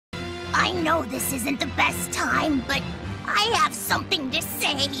I know this isn't the best time, but I have something to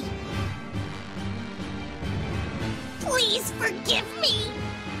say. Please forgive me.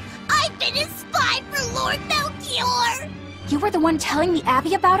 I've been a spy for Lord Melchior. You were the one telling the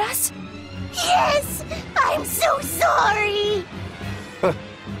Abbey about us? Yes, I'm so sorry.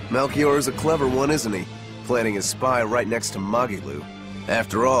 Melchior's a clever one, isn't he? Planting a spy right next to Magilu.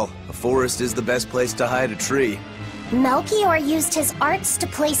 After all, a forest is the best place to hide a tree. Melchior used his arts to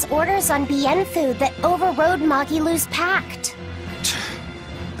place orders on Bienfu that overrode Magilu's pact.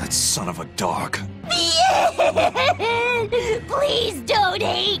 That son of a dog. Please don't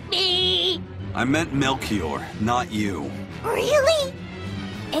hate me. I meant Melchior, not you. Really?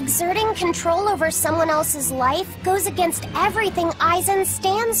 Exerting control over someone else's life goes against everything Aizen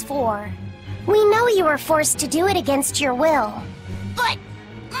stands for. We know you were forced to do it against your will. But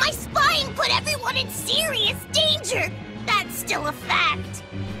my spying put everyone in serious danger. That's still a fact.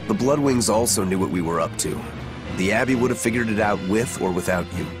 The Bloodwings also knew what we were up to. The Abbey would have figured it out with or without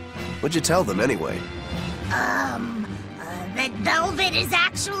you. What'd you tell them anyway? That velvet is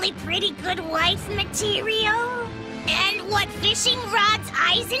actually pretty good wife material. And what fishing rods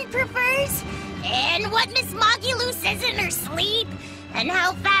Aizen prefers. And what Miss Magilu says in her sleep. And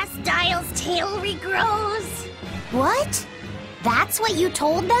how fast Dial's tail regrows. What? That's what you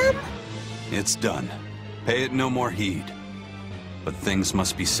told them? It's done. Pay it no more heed. But things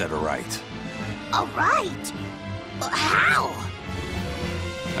must be set aright. Alright. How?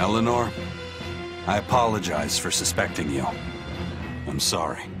 Eleanor, I apologize for suspecting you. I'm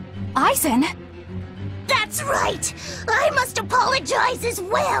sorry. Aizen! That's right! I must apologize as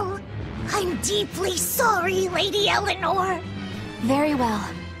well! I'm deeply sorry, Lady Eleanor. Very well.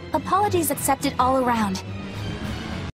 Apologies accepted all around.